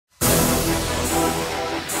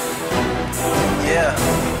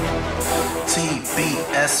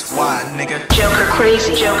T.B.S.Y, nigga. Joker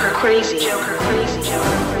crazy, Joker crazy, Joker crazy,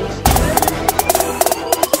 Joker crazy.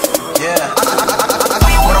 Yeah.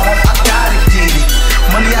 What I want, I gotta get it.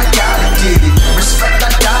 Money, I gotta get it. Respect,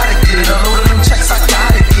 I gotta get it. A load of them checks, I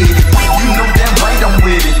gotta get it. You know damn right I'm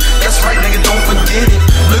with it. That's right, nigga, don't forget it.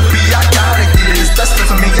 Look, B, I gotta get it. It's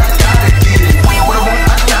destined for me, I gotta get it. What I want,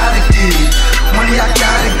 I gotta get it. Money, I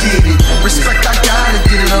gotta get it. Respect, I gotta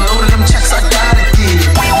get it. A load of them checks, I gotta get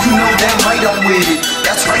it. You know damn right I'm with it.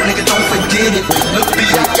 That's right, nigga, don't forget it. Look, B,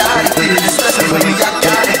 I gotta get it. It's destined for me, I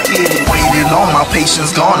gotta get it. Waited on, my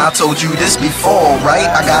patience gone. I told you this before, right?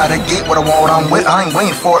 I gotta get what I want, I'm with. I ain't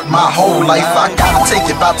waiting for it my whole life. I gotta take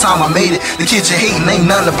it, about time I made it. The kids you hating ain't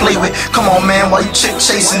nothing to play with. Come on, man, while you chick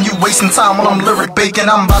chasing, you wasting time while I'm lyric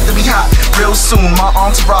baking. I'm about to be hot real soon. My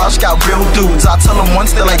entourage got real dudes. I tell them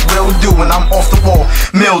once, they're like, will do. And I'm off the wall,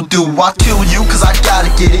 mildew. I kill you, cause I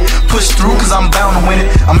gotta get it. Push through, cause I'm bound to win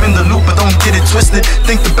it. I'm in the loop, but don't get it twisted.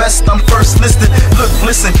 Think the best, I'm first listed. Look,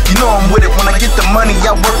 listen, you know I'm with it. When I get the money,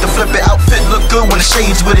 I work to flip it. Outfit look good when the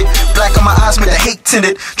shades with it. Black on my eyes, make the hate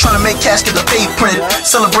tinted. Tryna make cash, get the pay printed.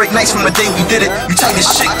 Celebrate nights from the day we did it. You tight as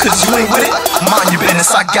shit, cause you ain't with it. Mind your business,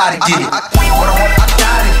 I gotta get it. What I want, I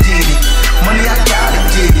gotta get it. Money, I gotta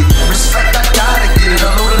get it. Respect, I gotta get it. A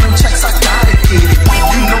load of them checks, I gotta get it.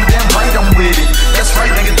 You know damn right I'm with it. That's right,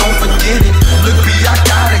 nigga, don't forget it. Look, B, I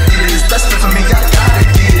gotta get it. It's destined for me, I gotta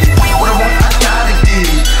get it. What I want, I gotta get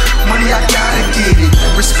it. Money, I gotta get it.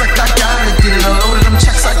 Respect, I gotta get it. A load of them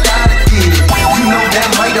checks, I gotta get it. You know damn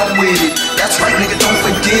right I'm with it. That's right, nigga, don't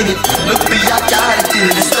forget it. Look, B, I gotta get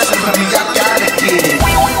it. It's destined for me, I gotta get it.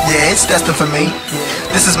 Yeah, it's destined for me.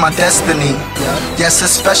 This is my destiny. Yes,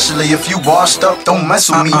 especially if you washed up, don't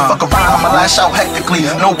mess with me. Fuck around, I'ma lash out hectically.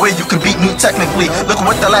 No way you can beat me technically. Look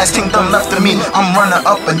what the last king done left of me. I'm running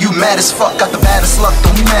up and you mad as fuck. Got the baddest luck,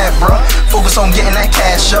 don't be mad, bruh. Focus on getting that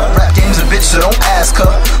cash up. Rap game's a bitch, so don't ask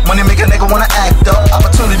her. Money make a nigga wanna act up.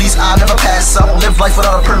 Opportunities I never pass up. Live life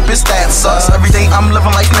without a purpose, that sucks. Every day I'm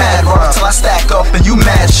living like mad rock till I stack up and you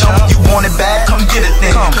mad chump. You want it bad? Come get it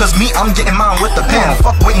then. Cause me, I'm getting mine with the pen.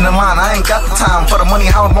 Fuck waiting in line, I ain't got the time for the money.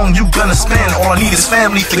 How long you gonna spend? All I need is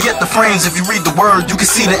family, forget the frames. If you read the word, you can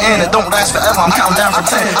see the end. It don't last forever, I'm counting down from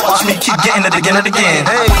 10. Watch me keep getting it again and again.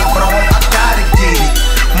 Hey, but I want, I gotta get it.